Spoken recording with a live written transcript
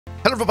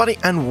Hello everybody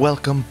and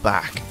welcome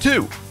back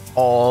to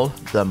All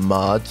the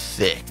Mod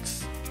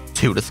 6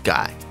 to the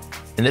Sky.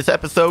 In this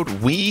episode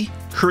we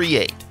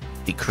create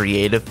the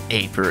Creative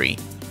Apiary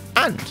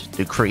and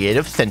the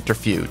Creative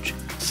Centrifuge.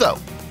 So,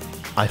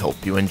 I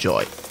hope you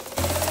enjoy.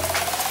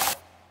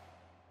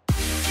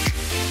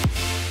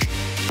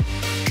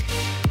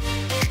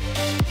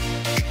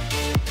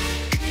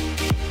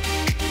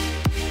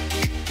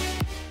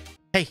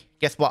 Hey,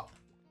 guess what?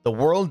 The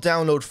world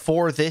download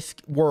for this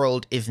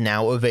world is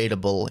now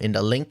available in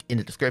the link in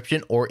the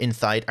description or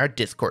inside our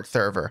Discord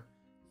server.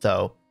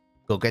 So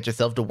go get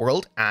yourself the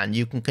world and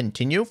you can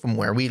continue from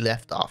where we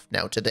left off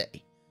now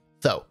today.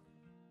 So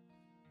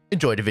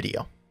enjoy the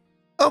video.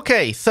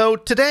 Okay, so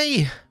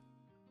today,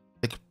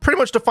 pretty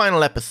much the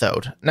final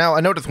episode. Now I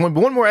know there's going to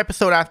be one more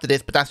episode after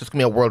this, but that's just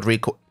going to be a world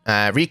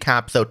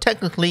recap. So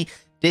technically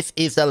this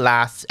is the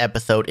last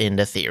episode in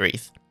the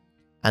series.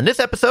 And this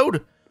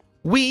episode,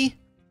 we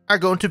are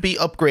going to be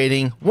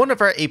upgrading one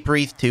of our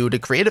apiaries to the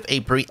Creative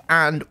Apiary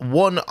and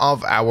one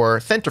of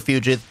our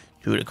centrifuges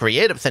to the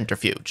Creative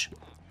Centrifuge.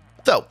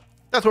 So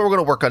that's what we're going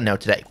to work on now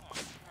today.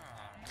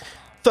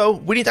 So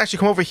we need to actually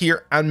come over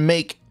here and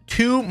make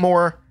 2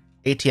 more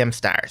ATM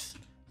stars.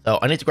 So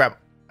I need to grab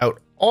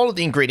out all of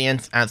the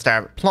ingredients and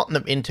start plotting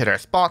them into their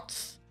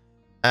spots.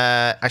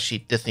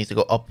 Actually, this needs to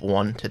go up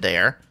 1 to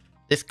there.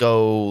 This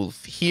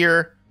goes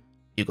here.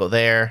 You go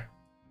there.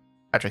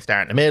 Patrick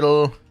star in the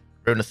middle.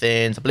 Rune of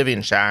Sins,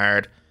 Oblivion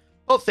Shard,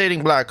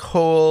 Pulsating Black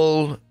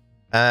Hole.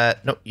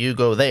 No, you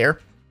go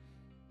there.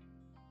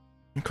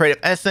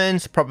 Creative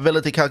Essence,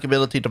 Probability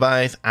Calculability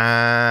Device,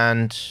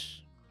 and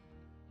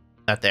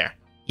that there.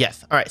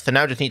 Yes. All right. So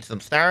now I just need some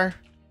star,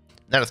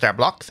 nether star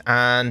blocks,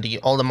 and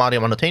all the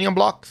Modium and Unobtainium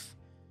blocks.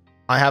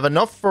 I have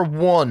enough for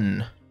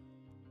 1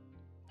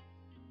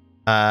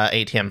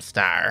 ATM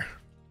star.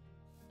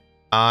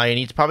 I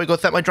need to probably go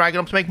set my dragon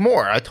up to make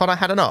more. I thought I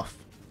had enough.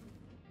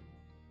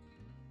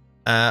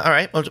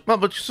 Alright, well,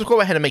 we'll just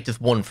go ahead and make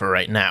this 1 for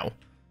right now.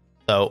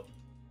 So,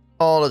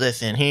 all of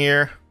this in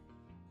here.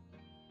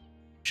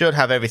 Should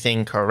have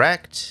everything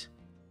correct.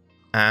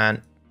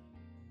 And,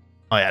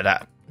 oh yeah,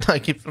 that. I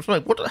keep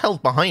like, what the hell's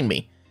behind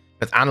me?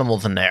 There's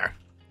animals in there.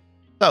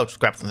 So, just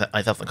grab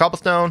myself some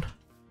cobblestone.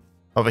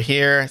 Over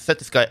here, set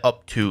this guy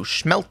up to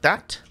smelt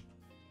that.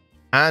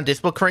 And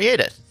this will create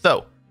it.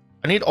 So,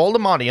 I need all the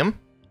Modium.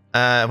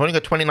 I've only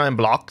got 29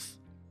 blocks.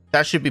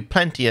 That should be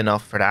plenty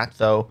enough for that,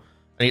 so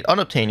I need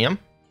Unobtainium.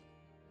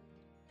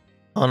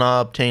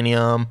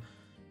 Unobtainium.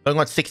 I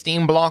got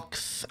 16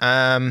 blocks.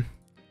 How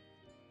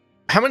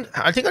many?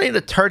 I think I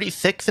needed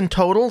 36 in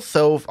total.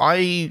 So if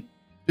I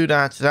do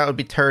that, so that would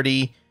be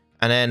 30,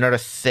 and then another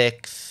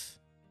 6.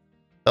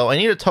 So I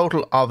need a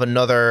total of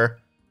another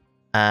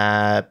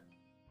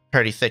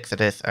 36 of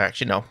this.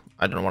 Actually, no,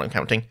 I don't know what I'm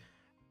counting.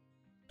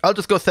 I'll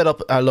just go set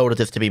up a load of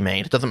this to be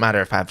made. It doesn't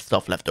matter if I have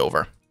stuff left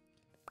over.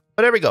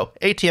 But there we go,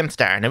 ATM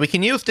star. Now we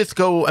can use this to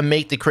go and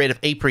make the Creative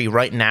Apiary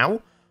right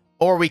now,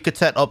 or we could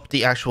set up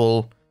the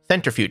actual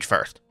centrifuge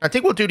first. I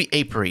think we'll do the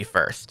apiary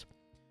first.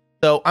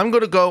 So I'm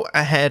going to go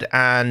ahead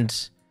and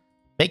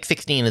make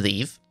 16 of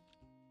these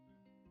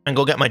and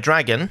go get my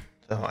dragon.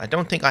 So I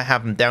don't think I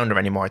have them down there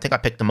anymore. I think I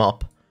picked them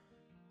up.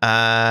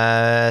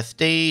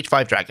 Stage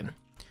 5 dragon.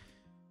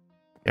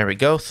 There we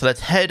go. So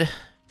let's head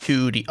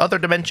to the other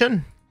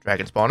dimension,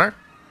 dragon spawner.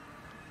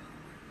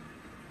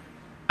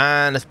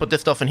 And let's put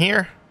this stuff in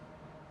here.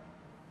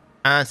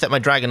 And set my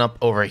dragon up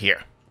over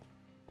here.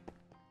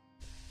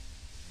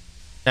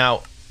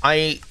 Now,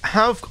 I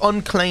have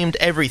unclaimed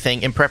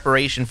everything in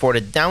preparation for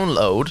the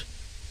download.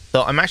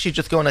 So I'm actually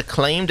just going to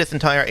claim this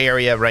entire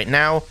area right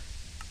now.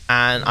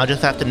 And I'll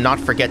just have to not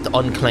forget to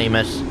unclaim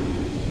it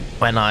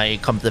when I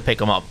come to pick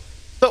them up.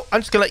 So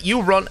I'm just going to let you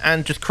run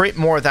and just create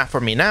more of that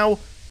for me now.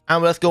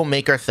 And let's go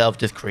make ourselves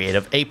this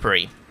Creative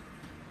Apiary.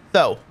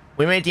 So,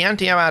 we made the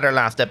antimatter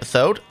last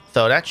episode.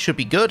 So that should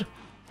be good.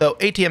 So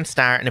ATM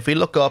star, and if we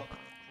look up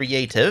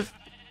Creative.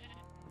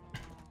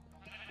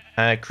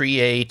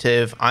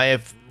 Creative. I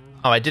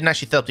didn't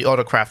actually set up the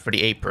autocraft for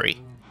the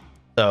apiary.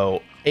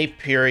 So,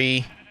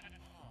 apiary.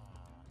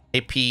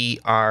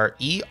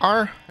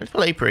 A-P-R-E-R? Let's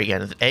spell apiary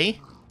again. Is it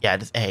A? Yeah,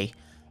 it is A.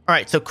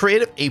 Alright, so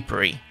Creative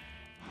Apiary.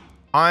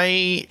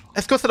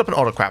 Let's go set up an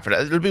autocraft for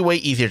that. It'll be way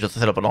easier just to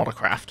set up an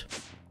autocraft.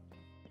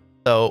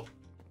 So,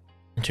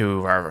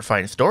 into our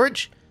refined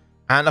storage.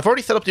 And I've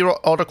already set up the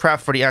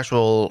autocraft for the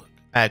actual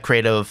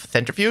Creative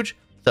Centrifuge.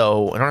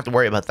 So I don't have to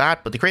worry about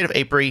that. But the Creative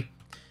Apiary,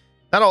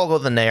 that all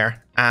goes in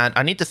there. And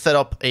I need to set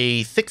up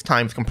a 6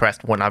 times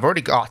compressed one. I've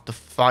already got the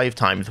 5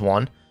 times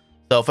one.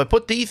 So if I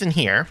put these in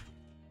here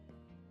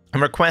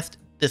and request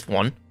this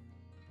one,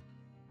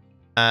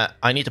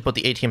 I need to put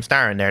the ATM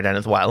star in there then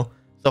as well.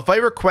 So if I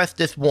request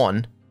this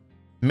one,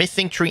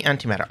 missing 3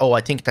 antimatter. Oh,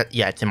 I think that,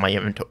 yeah, it's in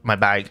my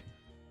bag.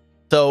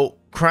 So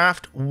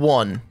craft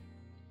 1.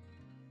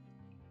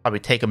 Probably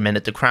take a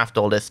minute to craft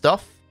all this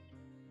stuff.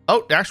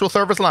 Oh, the actual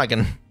server's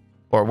lagging.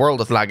 Or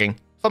world is lagging.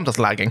 Something's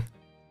lagging.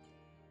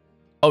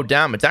 Oh,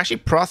 damn. It's actually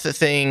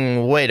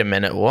processing. Wait a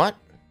minute. What?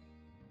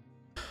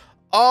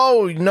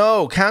 Oh,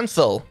 no.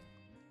 Cancel.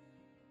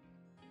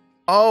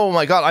 Oh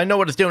my god, I know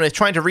what it's doing. It's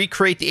trying to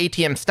recreate the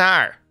ATM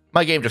star.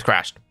 My game just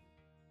crashed.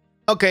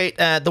 Okay,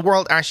 the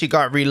world actually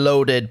got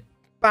reloaded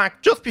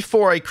back just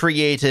before I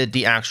created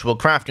the actual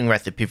crafting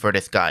recipe for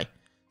this guy.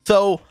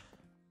 So,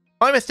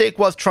 my mistake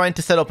was trying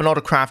to set up an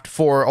autocraft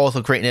for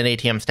also creating an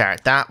ATM star.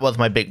 That was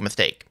my big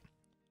mistake.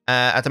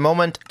 At the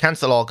moment,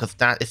 cancel all because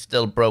that is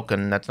still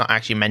broken. That's not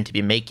actually meant to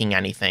be making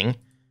anything.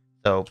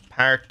 So,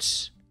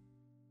 part...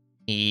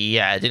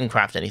 Yeah, it didn't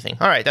craft anything.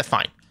 Alright, that's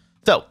fine.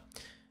 So,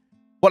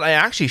 what I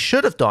actually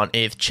should have done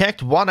is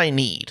checked what I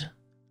need.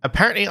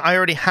 Apparently, I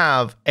already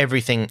have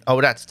everything. Oh,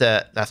 that's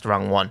the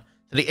wrong one.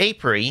 So the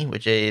apiary,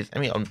 which is...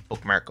 Let me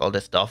bookmark all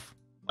this stuff.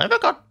 Why have I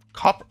got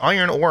copper,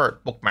 iron ore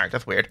bookmark?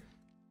 That's weird.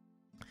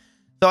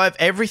 So I have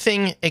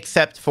everything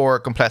except for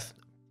compressed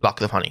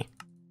blocks of honey.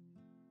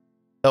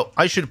 So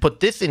I should put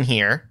this in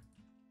here,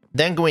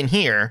 then go in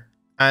here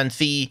and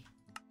see,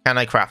 can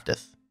I craft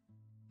this?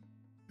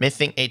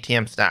 Missing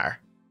ATM star.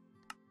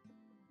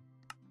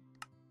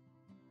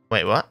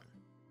 Wait, what?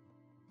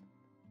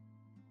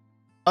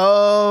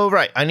 Oh,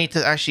 right. I need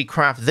to actually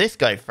craft this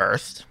guy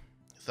first.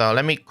 So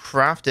let me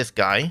craft this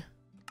guy.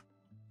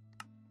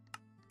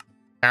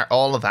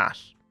 All of that.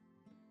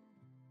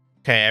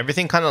 Okay,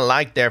 everything kind of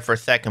lagged there for a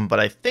second, but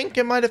I think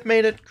it might have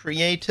made it.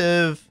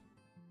 Creative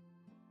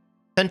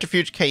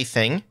Centrifuge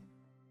casing.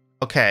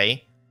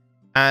 Okay.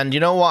 And you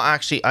know what?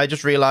 Actually, I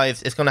just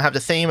realized it's going to have the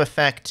same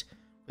effect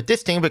with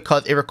this thing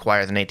because it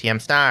requires an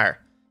ATM star.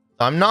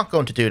 So I'm not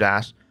going to do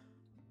that.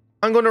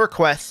 I'm going to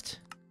request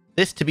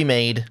this to be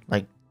made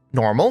like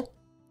normal.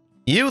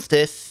 Use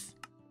this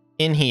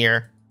in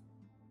here.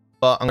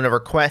 But I'm going to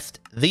request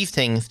these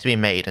things to be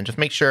made and just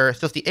make sure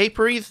it's just the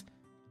apiaries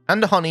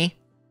and the honey.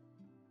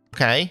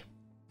 Okay.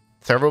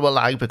 Server will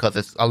lag because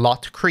it's a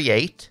lot to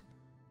create.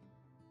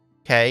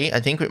 Okay, I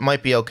think it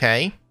might be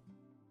okay.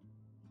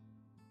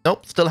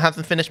 Nope, still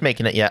hasn't finished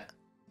making it yet.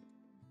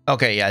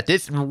 Okay, yeah,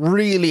 this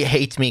really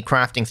hates me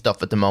crafting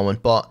stuff at the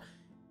moment, but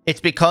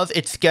it's because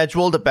it's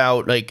scheduled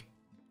about like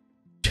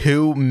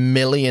 2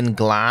 million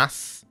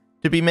glass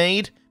to be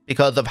made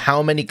because of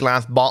how many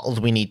glass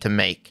bottles we need to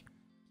make.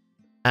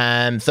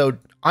 So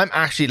I'm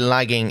actually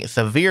lagging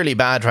severely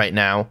bad right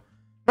now.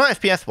 Not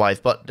FPS wise,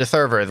 but the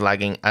server is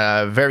lagging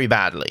very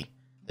badly.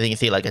 As you can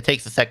see, like it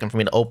takes a second for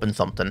me to open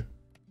something.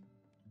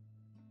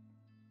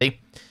 See?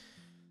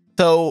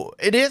 So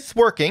it is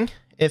working.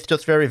 It's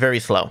just very, very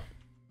slow.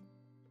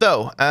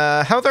 So,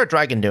 how's our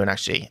dragon doing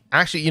actually?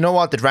 Actually, you know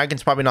what? The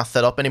dragon's probably not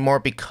set up anymore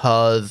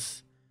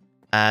because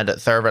the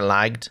server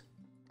lagged.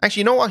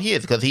 Actually, you know what? He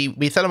is because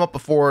we set him up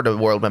before the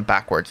world went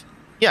backwards.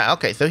 Yeah,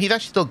 okay. So he's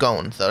actually still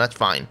going. So that's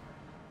fine.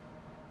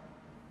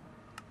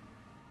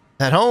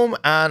 At home,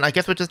 and I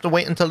guess we'll just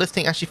wait until this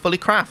thing actually fully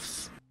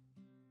crafts.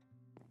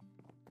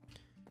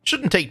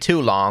 Shouldn't take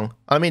too long.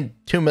 I mean,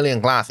 2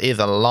 million glass is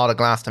a lot of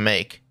glass to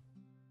make.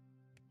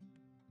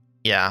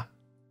 Yeah.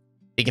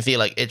 You can see,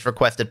 like, it's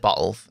requested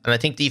bottles. And I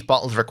think these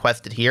bottles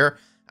requested here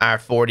are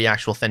for the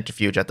actual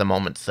centrifuge at the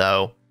moment,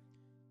 so...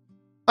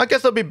 I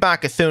guess I'll be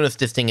back as soon as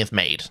this thing is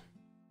made.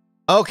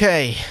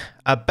 Okay,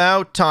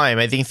 about time.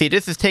 As you can see,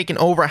 this has taken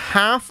over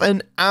half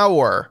an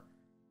hour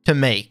to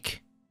make.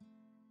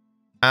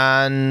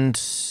 And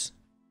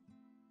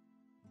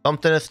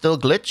something is still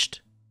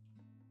glitched.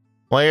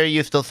 Why are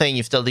you still saying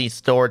you still need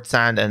stored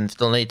sand and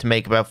still need to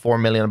make about 4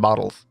 million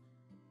bottles?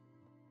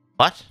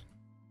 What?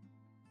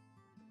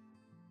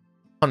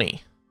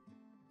 Honey.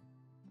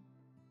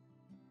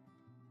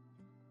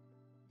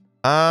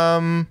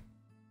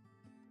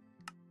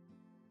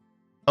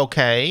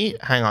 Okay,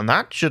 hang on,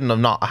 that shouldn't have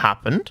not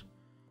happened.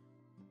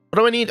 What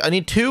do I need? I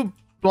need 2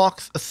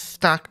 blocks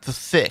stacked to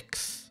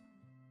 6.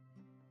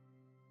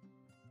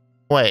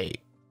 Wait,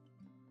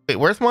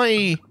 where's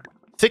my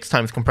 6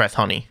 times compressed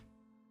honey?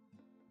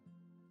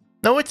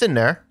 No, it's in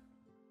there.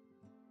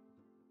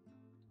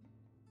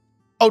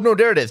 Oh, no,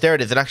 there it is. There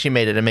it is. It actually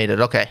made it. It made it.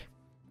 Okay.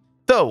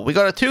 So, we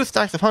got 2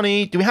 stacks of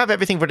honey. Do we have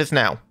everything for this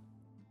now?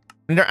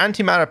 We need our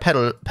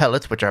antimatter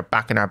pellets, which are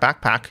back in our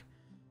backpack.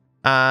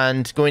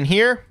 And go in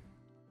here.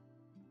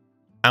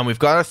 And we've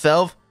got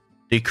ourselves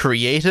the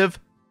Creative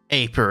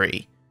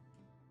Apiary.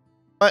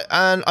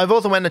 And I've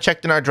also went and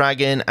checked in our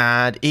dragon,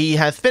 and he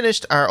has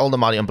finished our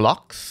Oldemodium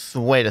blocks.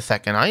 Wait a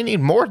second, I need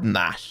more than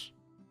that.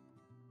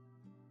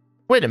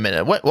 Wait a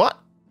minute, what?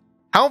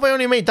 How have I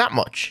only made that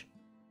much?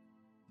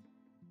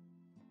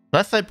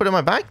 Unless I put it in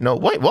my bag? No,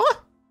 wait,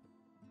 what?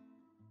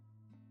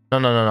 No,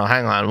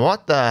 hang on.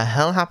 What the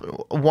hell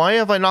happened? Why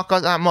have I not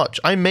got that much?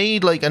 I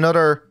made like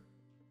another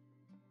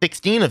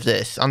 16 of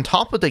this on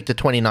top of like the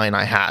 29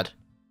 I had.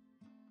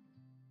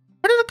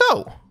 Where did it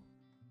go?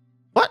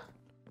 What?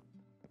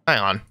 Hang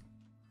on.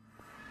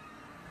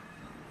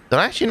 Did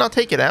I actually not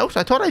take it out?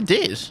 I thought I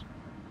did.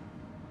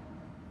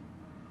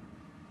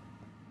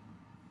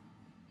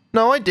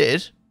 No, I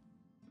did.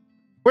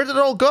 Where did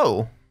it all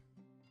go?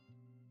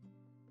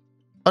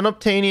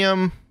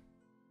 Unobtainium.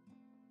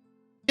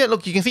 Yeah,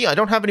 look, you can see I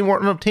don't have any more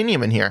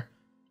unobtainium in here.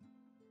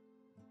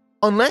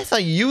 Unless I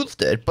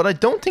used it, but I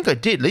don't think I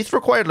did. At least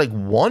required like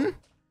 1?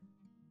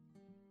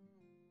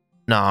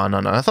 No, no,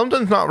 no.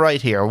 Something's not right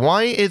here.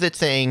 Why is it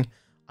saying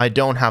I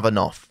don't have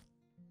enough?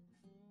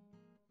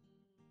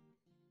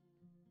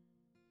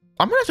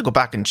 I'm going to have to go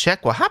back and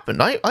check what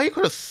happened. I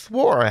could have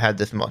swore I had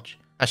this much.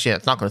 Actually,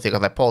 it's not going to say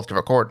because I paused the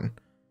recording.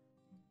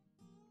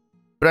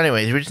 But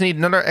anyways, we just need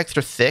another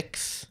extra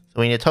 6. So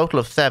we need a total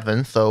of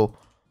 7. So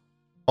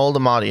all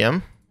the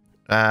modium.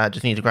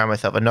 Just need to grab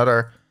myself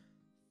another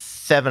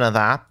 7 of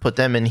that. Put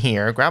them in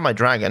here. Grab my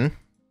dragon.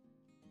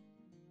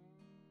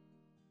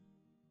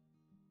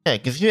 Yeah,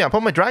 because I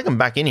put my dragon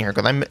back in here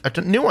because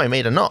I knew I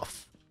made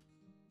enough.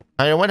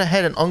 I went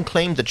ahead and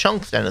unclaimed the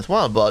chunks then as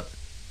well, but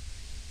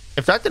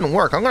if that didn't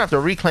work, I'm going to have to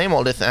reclaim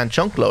all this and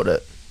chunk load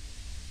it.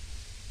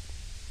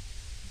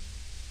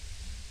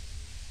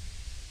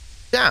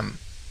 Damn.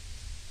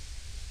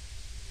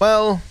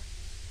 Well,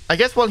 I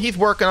guess while he's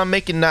working on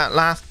making that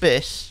last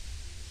bit,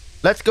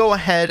 let's go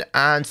ahead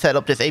and set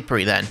up this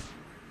apiary then.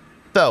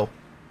 So,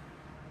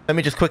 let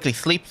me just quickly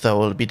sleep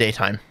so it'll be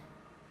daytime.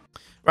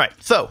 Right,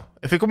 so,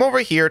 if we come over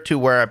here to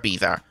where our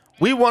bees are,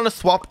 we want to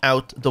swap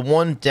out the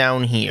one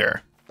down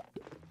here.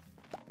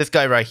 This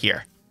guy right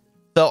here.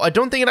 So, I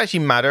don't think it actually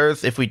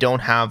matters if we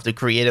don't have the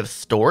creative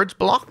storage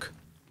block.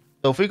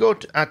 So, if we go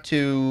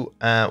to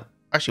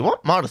actually,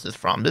 what mod is this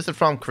from? This is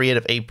from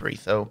Creative Apiary,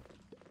 so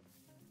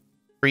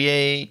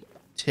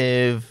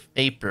Creative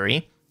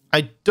Apiary.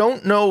 I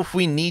don't know if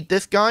we need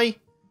this guy. You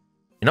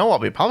know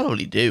what? We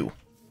probably do.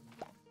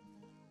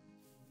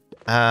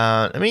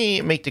 Let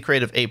me make the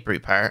Creative Apiary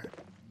part.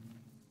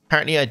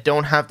 Apparently, I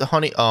don't have the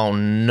honey. Oh,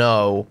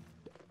 no.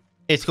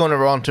 It's going to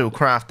run to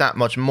craft that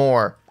much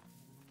more.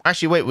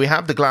 Actually, wait. We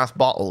have the glass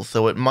bottles,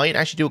 so it might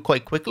actually do it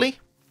quite quickly.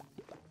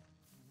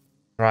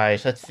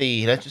 Right. Let's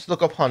see. Let's just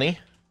look up honey.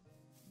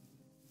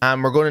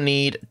 And we're going to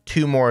need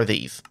 2 more of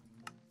these.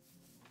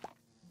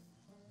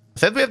 It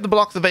says we have the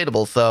blocks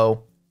available,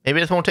 so maybe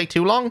this won't take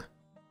too long.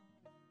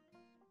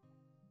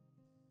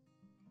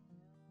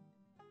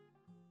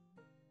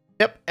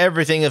 Yep,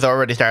 everything has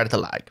already started to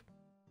lag.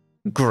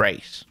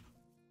 Great.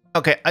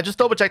 Okay, I just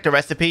double checked the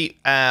recipe.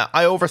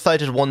 I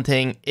oversighted one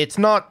thing. It's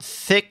not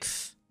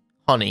 6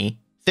 honey,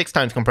 6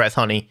 times compressed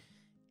honey.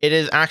 It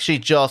is actually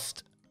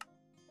just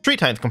 3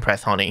 times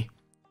compressed honey.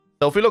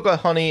 So if we look at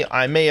honey,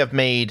 I may have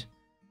made,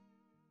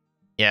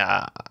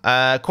 yeah,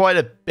 quite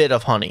a bit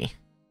of honey.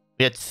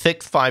 We had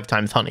 5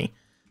 times honey.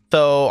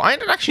 So I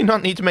did actually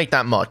not need to make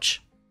that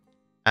much.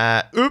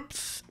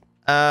 Oops.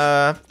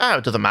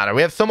 It doesn't matter.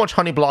 We have so much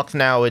honey blocks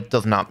now, it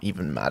does not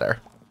even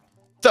matter.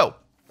 So,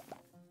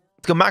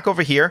 let's go back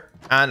over here.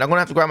 And I'm going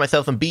to have to grab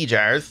myself some bee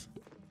jars.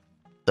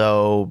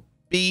 So,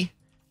 bee.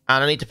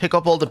 And I need to pick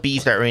up all the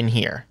bees that are in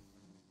here.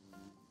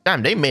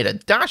 Damn, they made a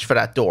dash for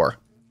that door.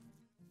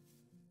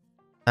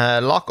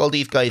 Lock all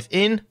these guys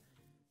in.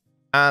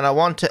 And I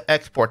want to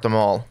export them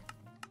all.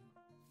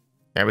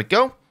 There we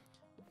go.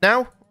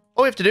 Now,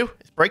 all we have to do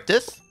is break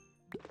this.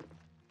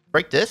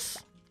 Break this.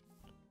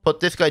 Put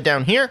this guy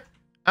down here.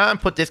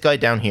 And put this guy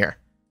down here.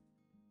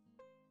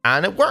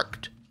 And it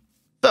worked.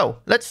 So,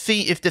 let's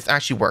see if this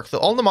actually works. So,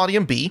 all the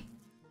modium B.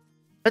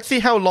 Let's see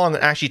how long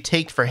it actually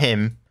takes for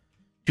him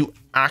to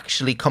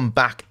actually come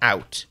back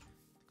out.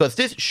 Because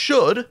this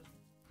should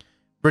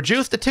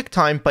reduce the tick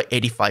time by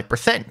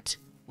 85%.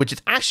 Which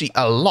is actually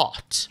a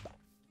lot.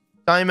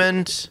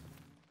 Diamond.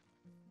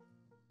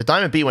 The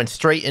diamond B went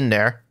straight in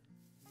there.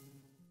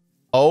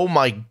 Oh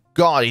my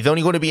god, he's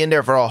only going to be in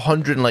there for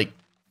 100 and like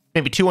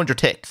maybe 200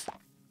 ticks.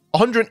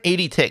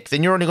 180 ticks,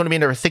 and you're only going to be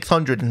in there for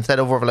 600 instead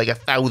of over like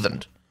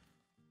 1,000.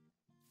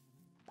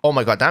 Oh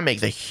my god, that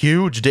makes a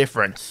huge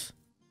difference.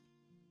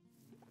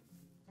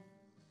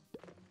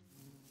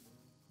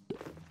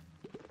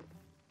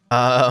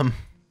 So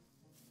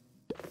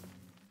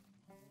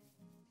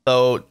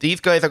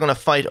these guys are going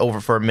to fight over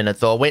for a minute,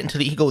 so I'll wait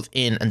until he goes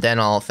in and then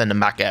I'll send him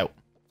back out.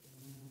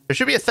 There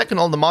should be a second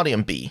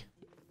Oldemodium bee.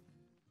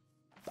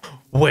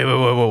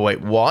 Wait,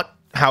 what?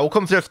 How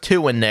comes there's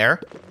 2 in there?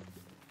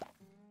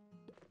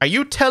 Are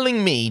you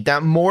telling me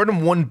that more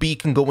than 1 bee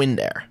can go in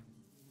there?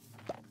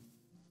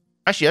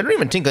 Actually, I don't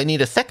even think I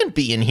need a second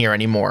bee in here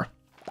anymore.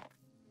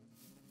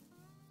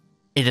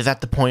 It is at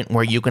the point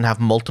where you can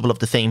have multiple of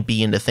the same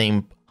bee in the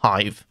same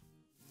hive.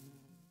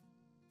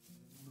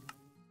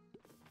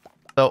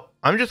 So,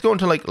 I'm just going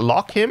to like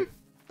lock him.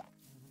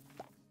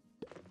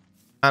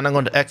 And I'm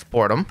going to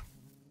export him.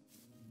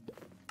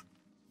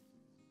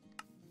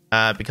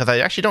 Because I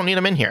actually don't need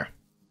him in here.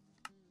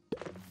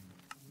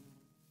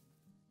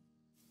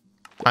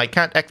 I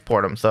can't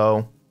export him,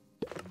 so...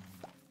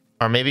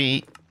 Or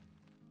maybe...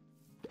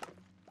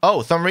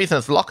 Oh, some reason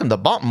it's locking the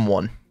bottom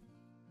one.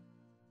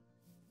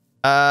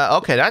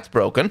 Okay, that's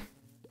broken.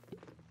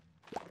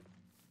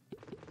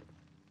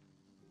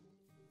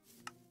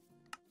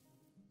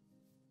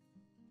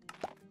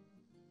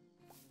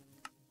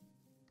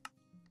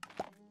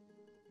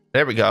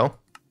 There we go.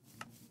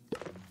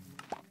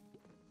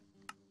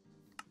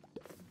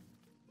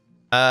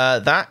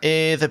 That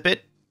is a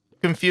bit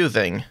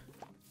confusing.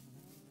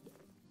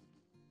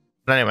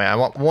 But anyway, I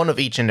want 1 of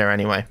each in there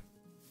anyway.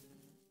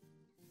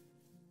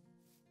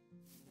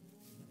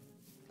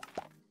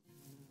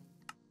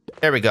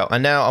 There we go.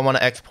 And now I want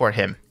to export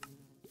him.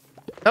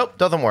 Nope,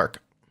 doesn't work.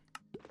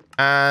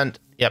 And,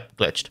 yep,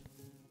 glitched.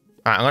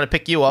 Alright, I'm going to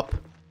pick you up.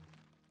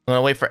 I'm going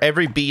to wait for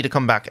every bee to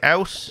come back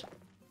out.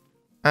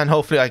 And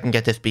hopefully I can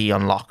get this bee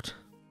unlocked.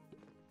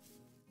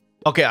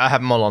 Okay, I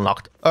have them all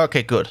unlocked.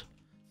 Okay, good.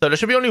 So there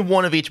should be only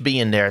one of each bee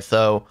in there,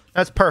 so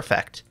that's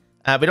perfect.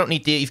 We don't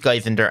need these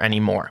guys in there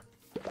anymore.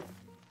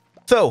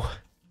 So,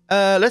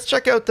 let's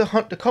check out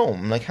the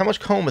comb. Like, how much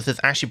comb is this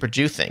actually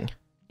producing?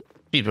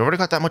 Geez, we've already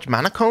got that much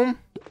mana comb?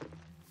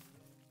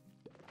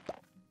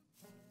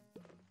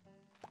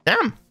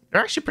 Damn,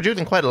 they're actually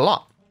producing quite a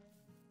lot.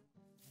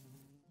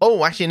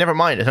 Oh, actually, never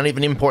mind. It's not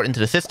even import into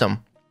the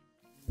system.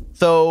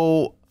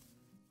 So,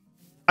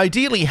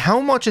 ideally, how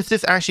much is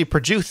this actually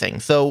producing?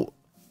 So,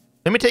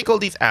 let me take all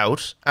these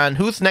out. And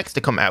who's next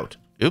to come out?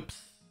 Oops.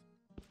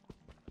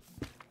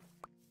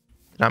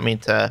 Did not mean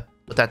to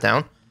put that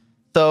down.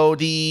 So,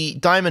 the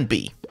diamond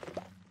bee,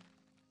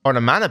 or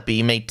the mana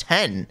bee, made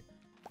 10.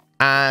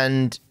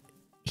 And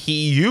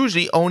he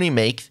usually only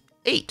makes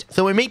 8.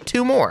 So, we made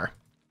 2 more.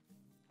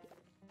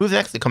 Who's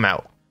next to come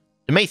out?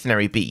 The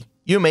masonry bee.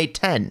 You made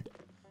 10.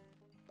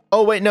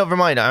 Oh, wait, never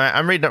mind.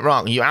 I'm reading it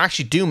wrong. You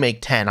actually do make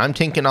 10. I'm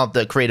thinking of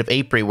the Creative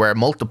Apiary where it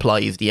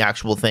multiplies the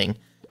actual thing.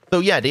 So,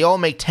 yeah, they all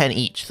make 10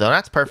 each. So,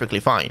 that's perfectly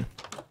fine.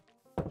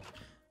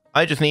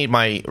 I just need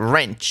my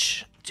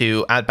wrench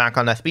to add back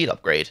on that speed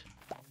upgrade.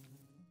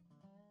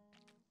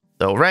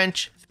 So,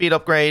 wrench, speed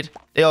upgrade.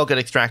 They all get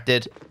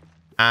extracted.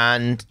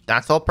 And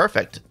that's all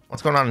perfect.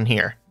 What's going on in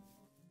here?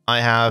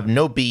 I have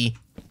no bee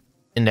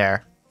in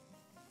there.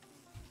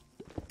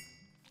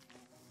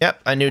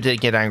 Yep, I knew to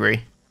get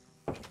angry.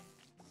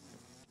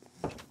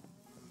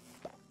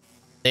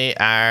 They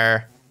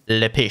are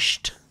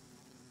lepished.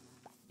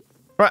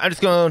 Right, I'm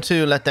just going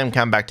to let them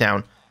come back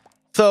down.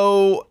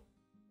 So,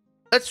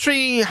 let's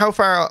see how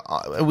far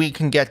we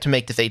can get to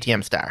make this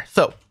ATM star.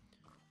 So,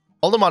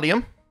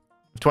 Oldemodium,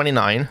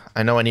 29.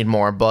 I know I need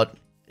more, but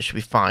it should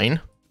be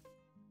fine.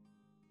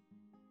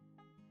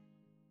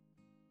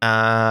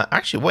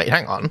 Actually, wait,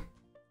 hang on.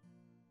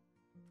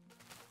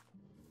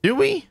 Do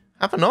we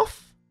have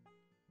enough?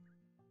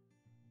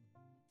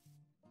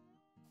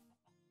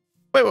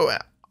 Wait.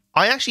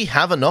 I actually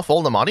have enough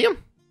Oldemodium?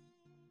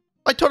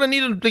 I thought I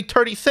needed like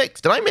 36.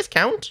 Did I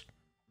miscount? You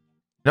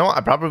know what?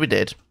 I probably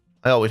did.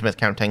 I always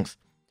miscount things.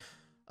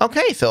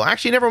 Okay, so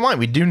actually, never mind.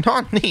 We do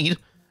not need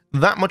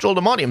that much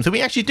Oldemodium. So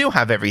we actually do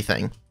have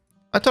everything.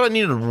 I thought I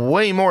needed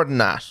way more than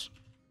that.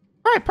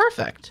 All right,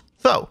 perfect.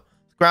 So,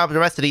 let's grab the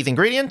rest of these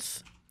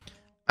ingredients.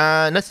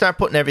 And let's start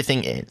putting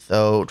everything in.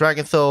 So,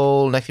 Dragon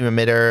Soul, Nexium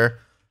Emitter,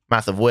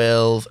 Massive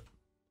Wills,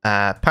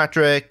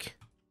 Patrick.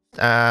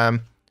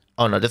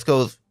 Oh no, this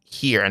goes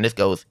here and this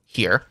goes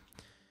here.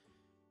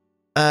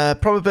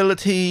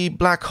 Probability,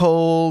 Black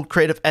Hole,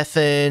 Creative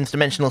Essence,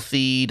 Dimensional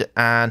Seed,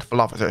 and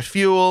Philosopher's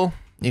Fuel.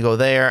 You go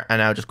there,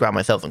 and I'll just grab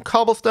myself some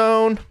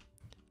cobblestone.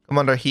 Come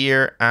under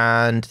here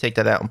and take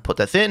that out and put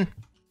this in.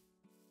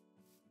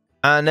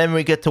 And then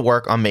we get to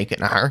work on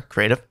making our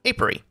Creative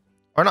Apiary.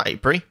 Or not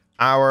Apiary,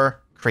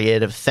 our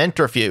Creative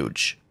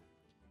Centrifuge.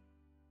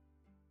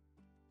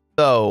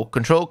 So,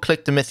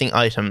 control-click the missing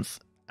items.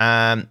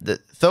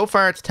 So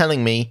far it's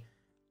telling me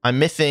I'm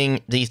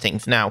missing these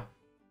things. Now,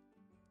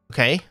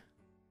 okay.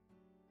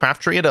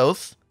 Craft 3 of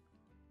those.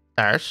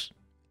 Start.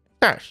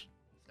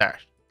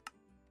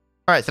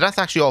 Alright, so that's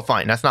actually all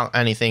fine. That's not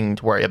anything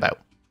to worry about.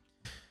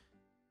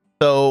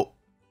 So,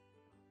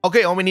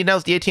 okay, all we need now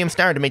is the ATM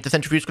star to make the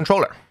centrifuge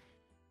controller.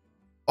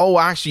 Oh,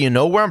 actually, you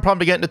know where I'm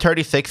probably getting the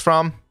 36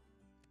 from?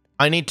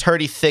 I need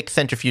 36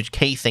 centrifuge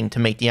casing to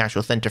make the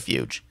actual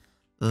centrifuge.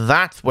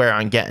 That's where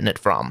I'm getting it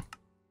from.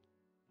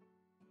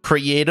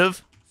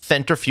 Creative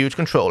Centrifuge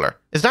Controller.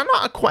 Is that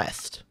not a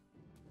quest?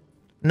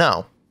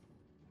 No.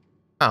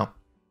 Oh.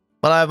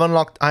 Well, I've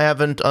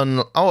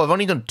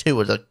only done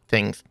 2 of the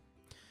things.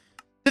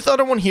 This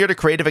other one here, the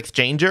Creative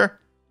Exchanger,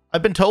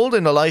 I've been told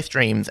in the live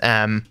streams,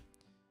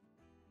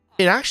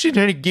 it actually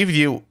only gives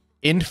you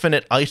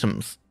infinite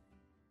items.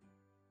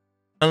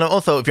 And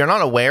also, if you're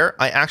not aware,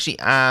 I actually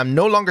am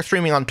no longer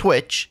streaming on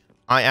Twitch.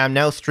 I am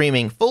now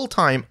streaming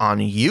full-time on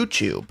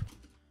YouTube.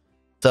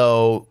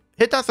 So,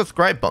 hit that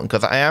subscribe button,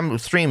 because I am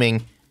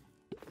streaming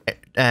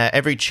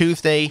every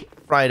Tuesday,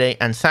 Friday,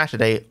 and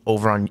Saturday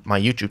over on my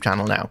YouTube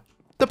channel now.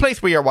 The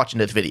place where you're watching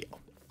this video.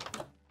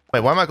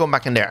 Wait, why am I going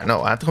back in there?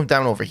 No, I have to come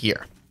down over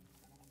here.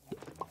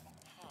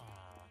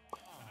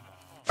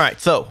 Alright,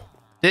 so,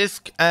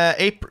 this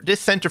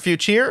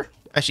centrifuge here,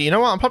 actually, you know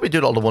what? I'll probably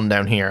do all the one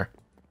down here.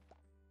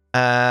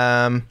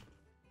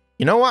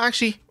 You know what,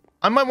 actually?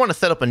 I might want to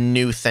set up a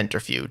new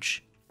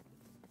centrifuge.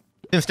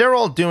 Since they're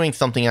all doing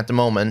something at the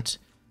moment,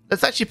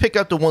 let's actually pick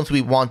out the ones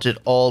we wanted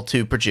all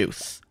to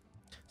produce.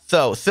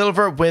 So,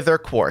 silver, wither,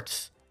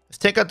 quartz. Let's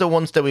take out the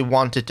ones that we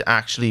wanted to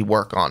actually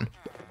work on.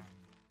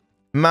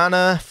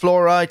 Mana,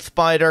 fluorite,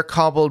 spider,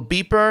 cobble,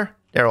 beeper.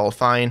 They're all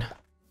fine.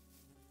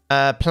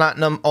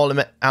 Platinum,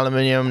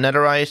 aluminium,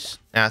 netherite.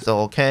 That's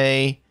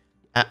okay.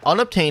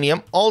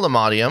 Unobtainium,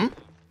 oldemodium.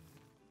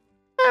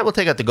 We'll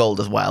take out the gold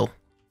as well.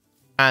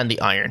 And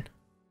the iron.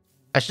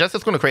 Actually, that's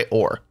just going to create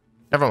ore.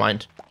 Never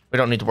mind. We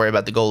don't need to worry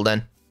about the gold then.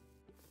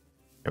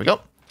 Here we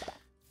go.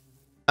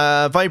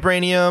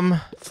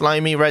 Vibranium,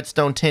 slimy,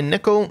 redstone, tin,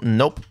 nickel.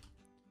 Nope.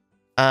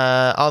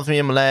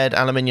 Osmium, lead,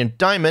 aluminium,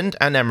 diamond,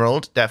 and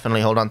emerald.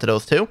 Definitely hold on to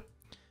those two.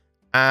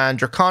 And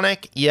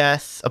draconic,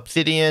 yes.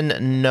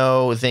 Obsidian,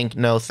 no. Zinc,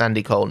 no.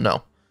 Sandy coal,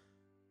 no.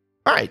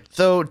 Alright,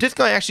 so this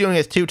guy actually only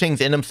has 2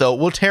 things in him, so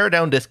we'll tear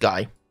down this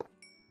guy.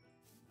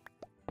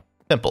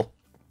 Simple.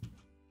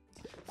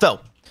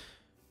 So,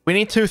 we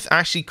need to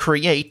actually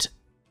create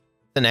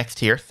the next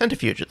tier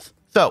centrifuges.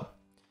 So,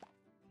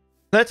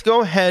 let's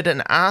go ahead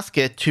and ask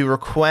it to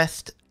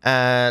request,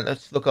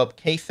 let's look up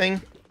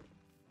casing.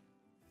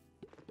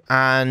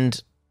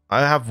 And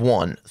I have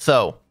 1.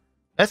 So,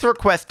 let's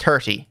request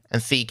 30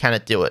 and see can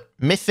it do it.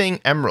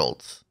 Missing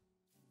emeralds.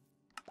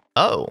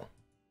 Oh.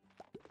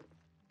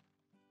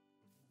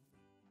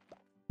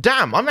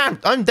 Damn,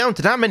 I'm down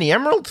to that many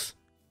emeralds?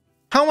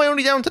 How am I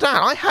only down to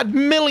that? I had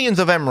millions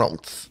of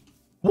emeralds.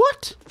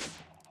 What?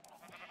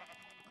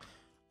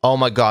 Oh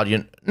my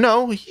god,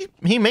 no,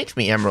 he makes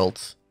me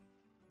emeralds.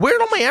 Where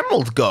did all my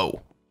emeralds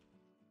go?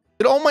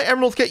 Did all my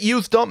emeralds get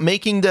used up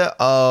making the...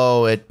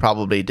 Oh, it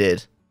probably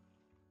did.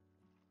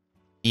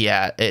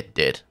 Yeah, it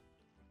did.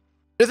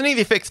 There's an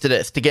easy fix to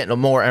this, to get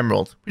more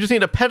emeralds. We just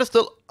need a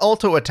pedestal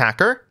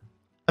auto-attacker,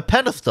 a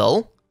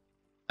pedestal,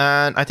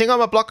 and I think I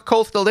have a block of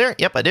coal still there.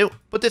 Yep, I do.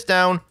 Put this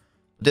down,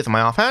 put this in my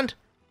offhand,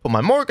 put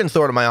my Morgan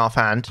sword in my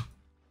offhand,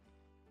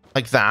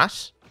 like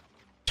that.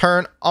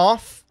 Turn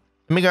off,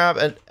 let me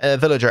grab a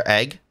villager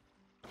egg.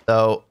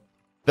 So,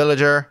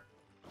 villager,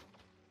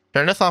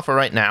 turn this off for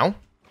right now.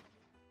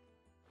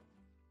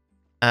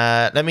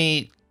 Let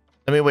me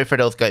wait for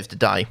those guys to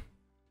die.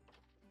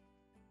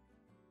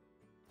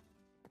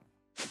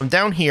 I'm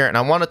down here and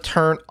I want to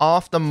turn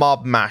off the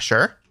mob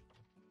masher.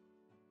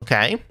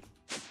 Okay.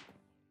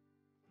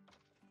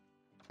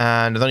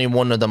 And there's only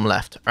 1 of them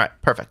left. Alright,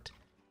 perfect.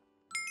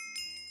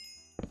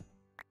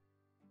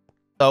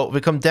 So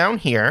we come down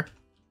here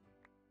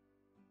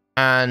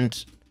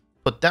and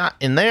put that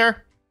in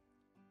there.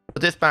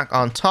 Put this back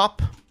on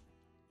top.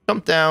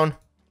 Jump down.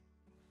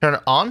 Turn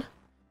it on.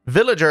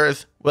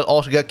 Villagers will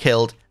also get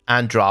killed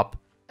and drop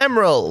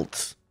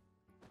emeralds.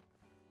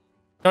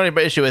 The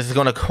only issue is it's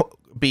going to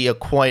be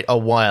quite a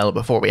while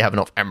before we have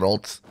enough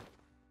emeralds.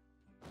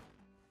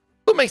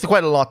 It makes it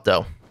quite a lot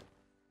though.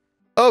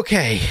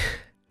 Okay.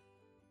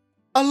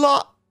 A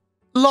lot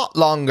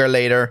longer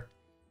later.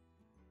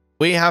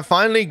 We have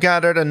finally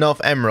gathered enough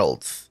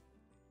emeralds.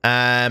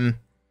 In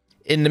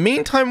the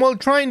meantime, while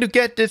trying to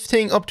get this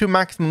thing up to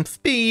maximum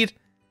speed,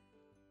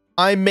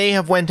 I may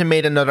have went and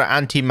made another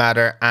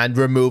antimatter and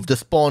removed the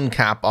spawn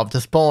cap of the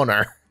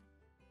spawner.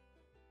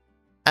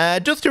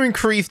 Just to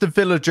increase the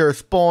villager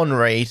spawn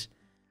rate.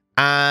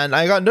 And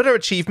I got another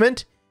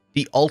achievement,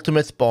 the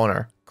ultimate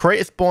spawner.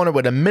 Create a spawner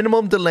with a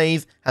minimum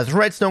delays, has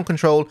redstone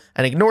control,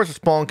 and ignores the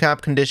spawn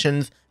cap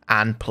conditions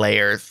and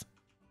players.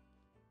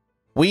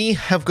 We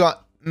have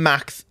got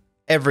max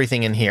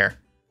everything in here.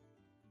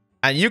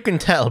 And you can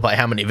tell by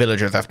how many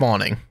villagers are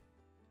spawning.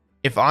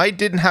 If I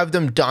didn't have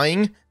them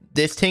dying,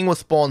 this thing will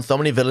spawn so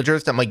many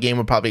villagers that my game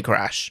would probably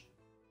crash.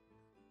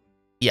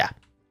 Yeah.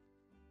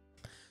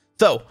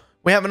 So,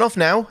 we have enough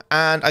now,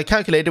 and I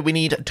calculated we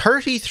need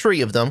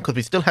 33 of them, because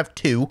we still have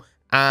 2,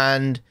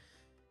 and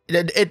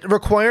it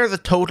requires a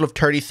total of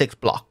 36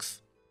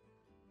 blocks.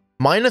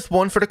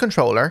 -1 for the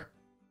controller,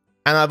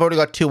 and I've already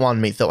got 2 on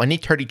me, so I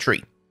need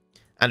 33.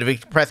 And if we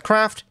press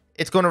craft,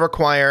 it's going to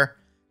require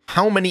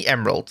how many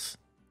emeralds?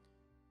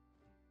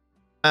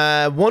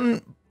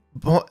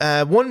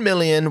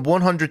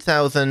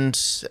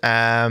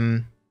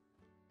 1,100,000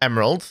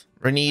 emeralds.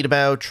 We need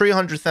about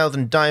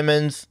 300,000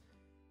 diamonds.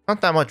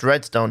 Not that much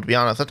redstone, to be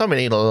honest. I thought we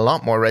need a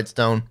lot more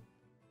redstone.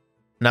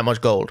 And that much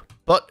gold.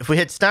 But if we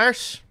hit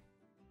start,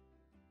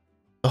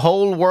 the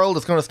whole world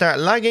is going to start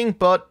lagging.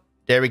 But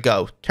there we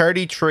go.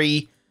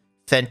 33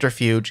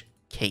 centrifuge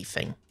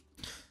casing.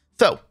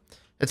 So,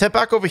 let's head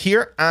back over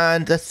here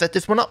and let's set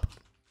this one up.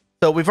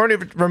 So, we've already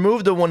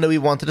removed the one that we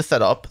wanted to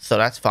set up. So,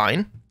 that's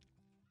fine.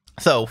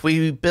 So, if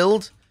we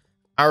build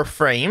our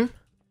frame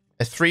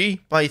as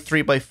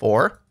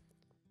 3x3x4.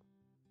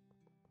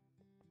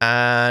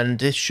 And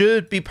this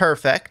should be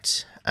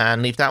perfect.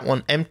 And leave that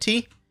one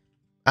empty.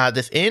 Add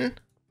this in.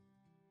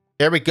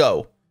 There we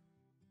go.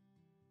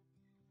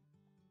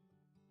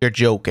 You're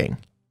joking.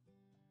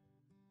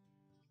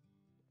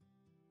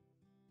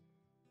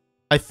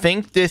 I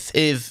think this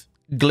is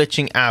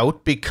glitching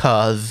out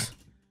because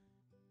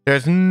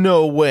there's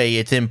no way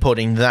it's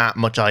inputting that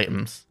much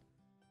items.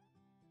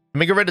 Let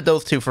me get rid of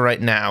those 2 for right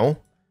now.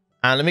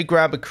 And let me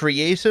grab a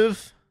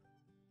creative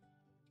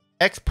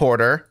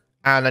exporter.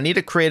 And I need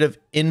a creative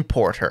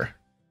importer.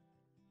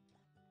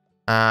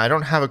 I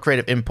don't have a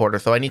creative importer,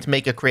 so I need to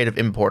make a creative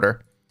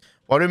importer.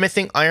 What are we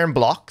missing? Iron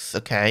blocks.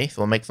 Okay,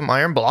 so we'll make some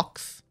iron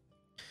blocks.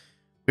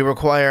 We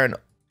require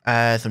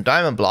some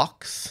diamond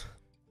blocks.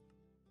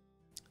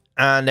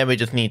 And then we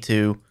just need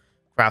to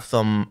craft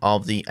some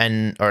of the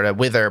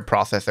wither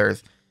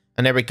processors.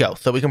 And there we go.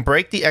 So we can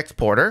break the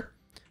exporter.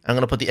 I'm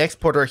going to put the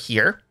exporter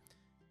here.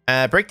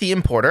 Break the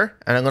importer,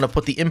 and I'm going to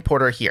put the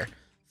importer here.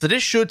 So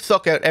this should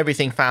suck out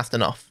everything fast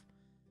enough.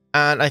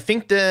 And I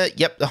think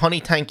the honey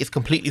tank is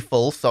completely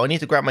full, so I need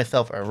to grab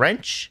myself a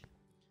wrench.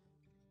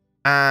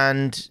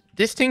 And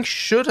this thing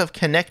should have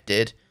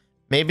connected.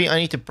 Maybe I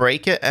need to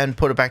break it and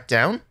put it back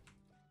down.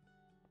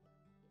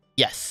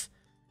 Yes.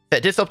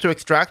 Set this up to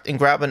extract and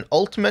grab an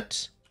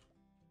ultimate.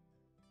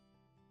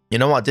 You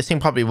know what? This thing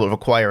probably will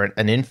require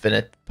an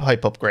infinite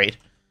pipe upgrade.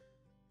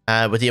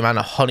 With the amount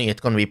of honey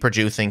it's going to be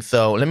producing.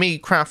 So let me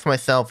craft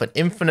myself an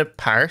infinite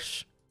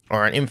part.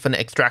 Or an infinite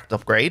extract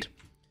upgrade.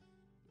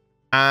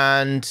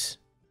 And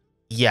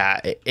yeah,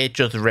 it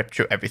just ripped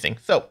through everything.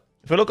 So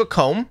if we look at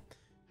comb.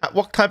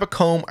 What type of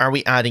comb are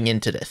we adding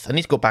into this? I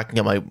need to go back and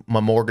get my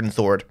Morgan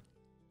sword.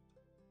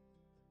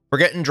 We're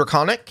getting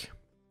draconic.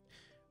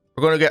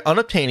 We're going to get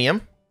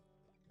unobtainium.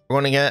 We're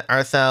going to get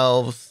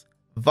ourselves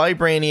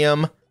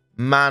vibranium,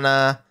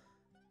 mana.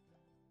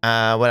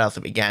 What else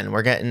are we getting?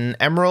 We're getting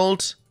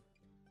emerald,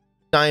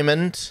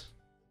 diamond,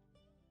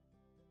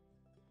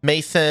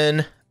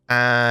 mason,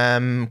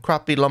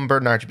 crappy lumber,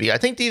 and RGB. I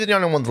think these are the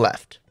only ones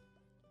left.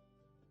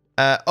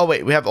 Oh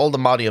wait, we have all the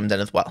modium then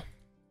as well.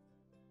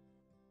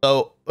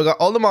 So we got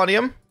all the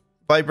modium,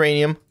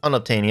 vibranium,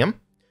 unobtainium.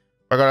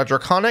 We got our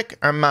draconic,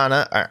 our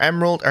mana, our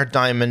emerald, our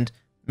diamond,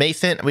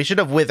 mason. We should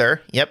have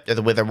wither. Yep, there's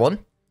a wither one.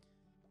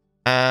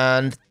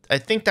 And I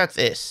think that's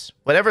it.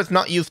 Whatever's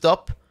not used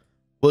up,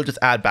 we'll just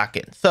add back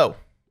in. So,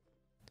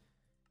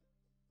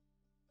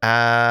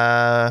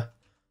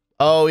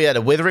 oh yeah,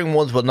 the withering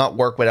ones will not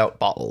work without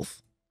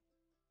bottles.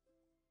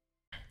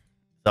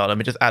 So let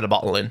me just add a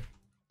bottle in.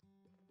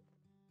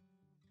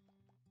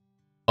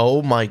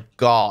 Oh my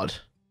god.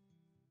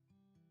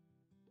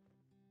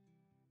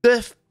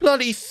 The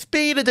bloody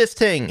speed of this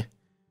thing.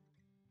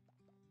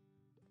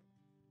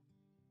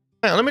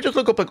 Hang on, let me just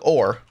look up like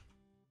ore.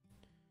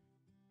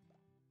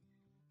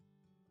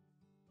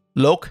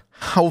 Look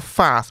how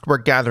fast we're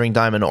gathering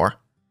diamond ore.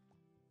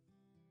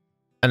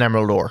 And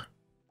emerald ore.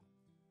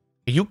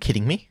 Are you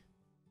kidding me?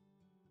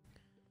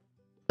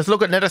 Let's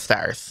look at nether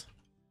stars.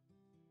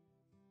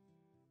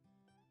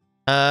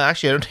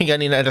 Actually, I don't think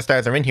any nether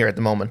stars are in here at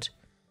the moment.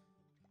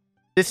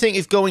 This thing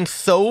is going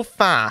so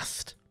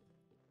fast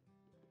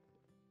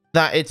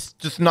that it's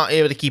just not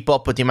able to keep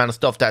up with the amount of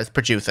stuff that it's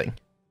producing.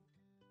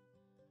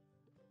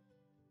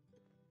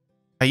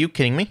 Are you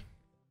kidding me?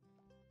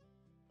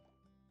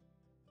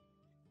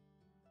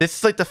 This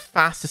is like the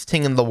fastest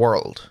thing in the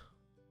world.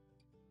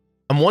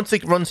 And once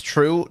it runs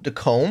through the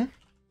comb,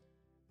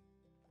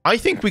 I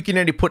think we can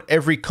nearly put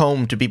every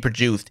comb to be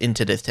produced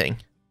into this thing.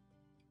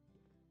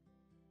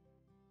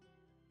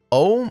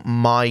 Oh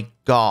my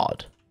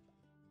god.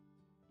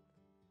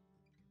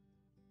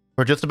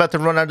 We're just about to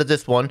run out of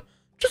this one.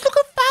 Just look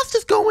how fast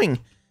it's going.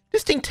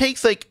 This thing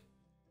takes like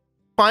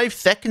 5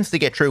 seconds to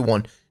get through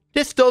one.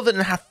 This does it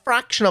in a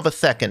fraction of a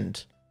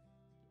second.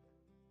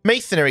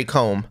 Masonry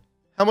comb.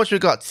 How much we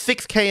got?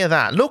 6k of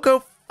that. Look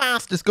how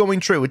fast it's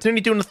going through. It's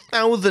only doing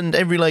 1,000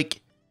 every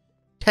like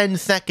 10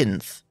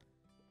 seconds.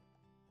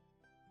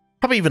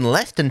 Probably even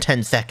less than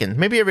 10 seconds.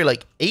 Maybe every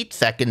like 8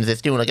 seconds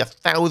it's doing like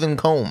 1,000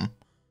 comb.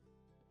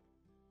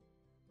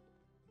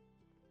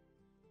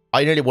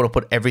 I nearly want to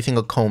put every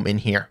single comb in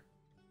here.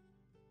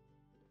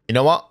 You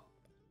know what?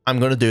 I'm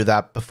going to do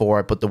that before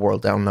I put the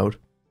world download.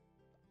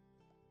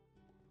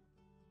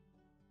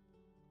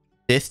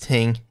 This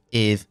thing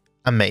is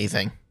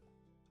amazing.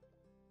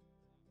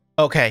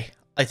 Okay,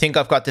 I think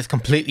I've got this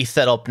completely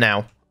set up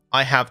now.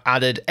 I have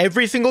added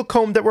every single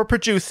comb that we're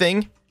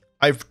producing.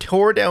 I've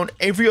tore down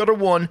every other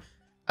one.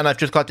 And I've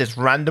just got this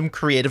random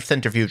creative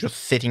centrifuge just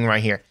sitting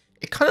right here.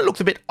 It kind of looks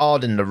a bit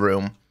odd in the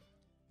room.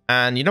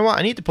 And you know what?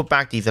 I need to put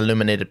back these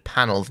illuminated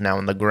panels now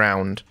on the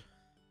ground.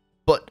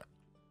 But,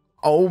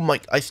 oh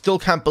my, I still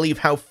can't believe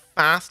how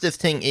fast this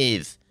thing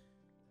is.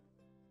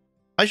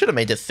 I should have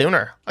made this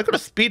sooner. I could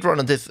have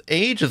speedrun this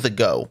ages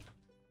ago.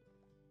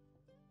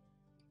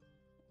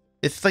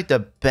 It's like the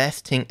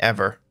best thing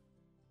ever.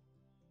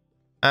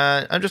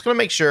 And I'm just going to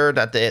make sure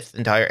that this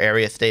entire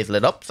area stays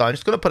lit up. So I'm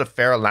just going to put a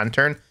feral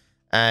lantern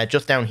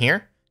just down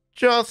here.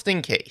 Just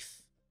in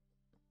case.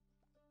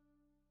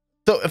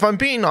 So if I'm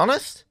being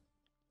honest,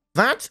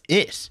 that's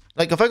it.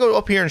 Like if I go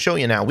up here and show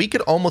you now, we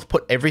could almost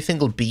put every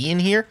single bee in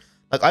here.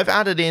 Like I've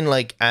added in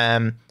like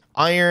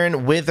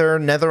iron, wither,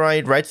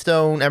 netherite,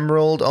 redstone,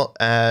 emerald,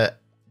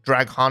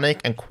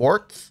 dragonic, and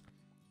quartz.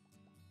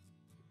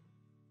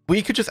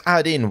 We could just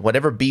add in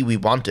whatever bee we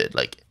wanted.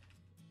 Like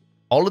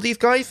all of these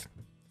guys,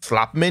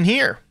 slap them in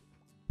here.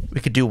 We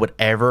could do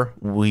whatever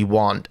we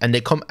want. And they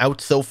come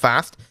out so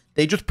fast.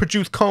 They just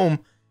produce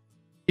comb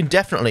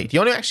indefinitely. The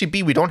only actually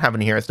bee we don't have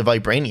in here is the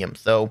vibranium.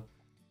 So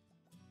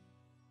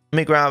let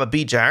me grab a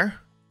bee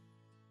jar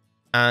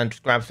and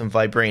just grab some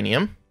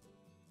vibranium.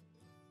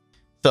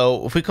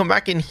 So if we come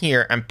back in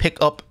here and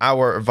pick up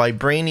our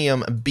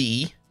vibranium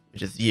bee,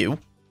 which is you.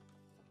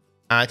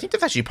 I think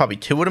there's actually probably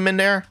 2 of them in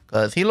there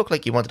because he looked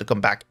like he wanted to come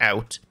back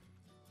out.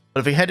 But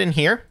if we head in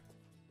here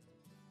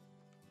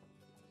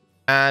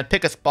and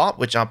pick a spot,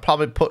 which I'll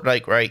probably put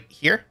like right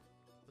here.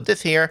 Put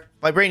this here,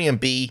 vibranium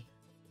bee.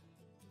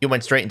 You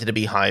went straight into the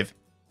beehive.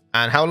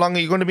 And how long are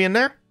you going to be in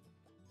there?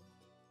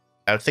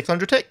 About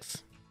 600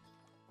 ticks.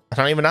 That's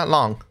not even that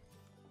long.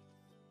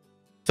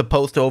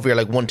 Supposed to over here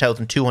like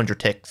 1,200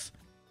 ticks.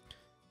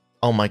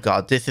 Oh my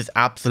god, this is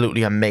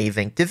absolutely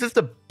amazing. This is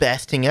the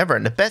best thing ever,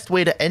 and the best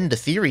way to end the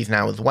series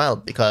now as well,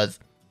 because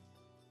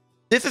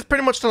this is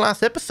pretty much the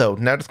last episode.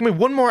 Now, there's going to be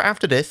one more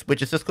after this,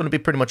 which is just going to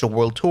be pretty much a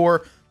world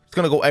tour. It's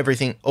going to go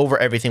over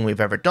everything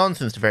we've ever done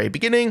since the very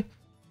beginning.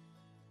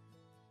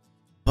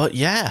 But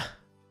yeah,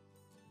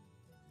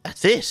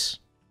 that's it.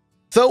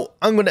 So,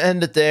 I'm going to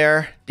end it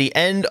there. The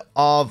end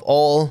of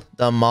all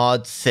the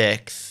Mod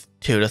 6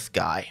 to the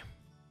sky.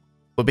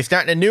 We'll be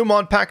starting a new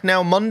mod pack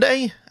now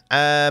Monday.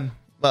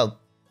 Well,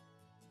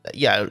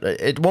 yeah,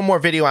 one more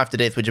video after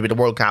this, which will be the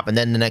World Cup, and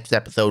then the next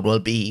episode will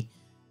be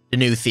the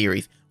new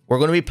series. We're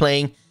going to be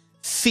playing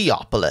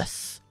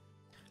Seopolis,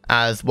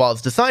 as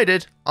was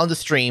decided on the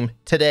stream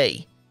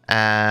today,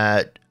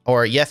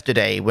 or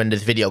yesterday when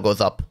this video goes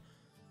up.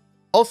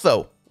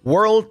 Also,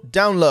 world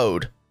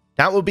download.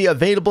 That will be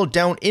available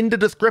down in the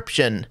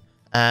description.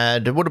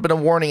 There would have been a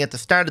warning at the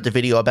start of the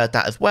video about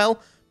that as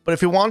well. But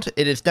if you want,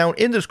 it is down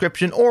in the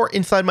description or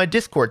inside my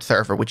Discord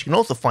server, which you can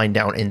also find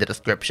down in the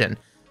description.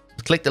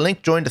 Just click the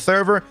link, join the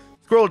server,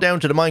 scroll down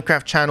to the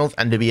Minecraft channels,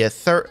 and there'll be a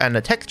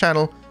text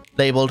channel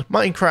labeled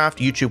Minecraft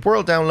YouTube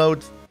World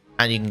Downloads,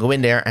 and you can go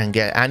in there and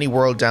get any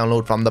world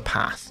download from the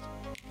past.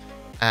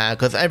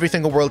 Because every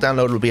single world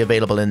download will be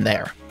available in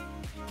there.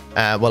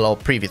 Well, all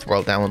previous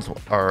world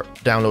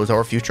downloads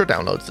or future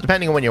downloads,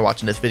 depending on when you're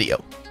watching this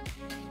video.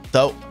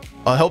 So,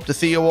 I hope to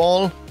see you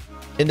all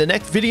in the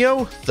next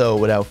video. So,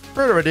 without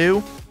further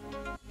ado,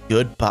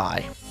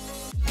 goodbye.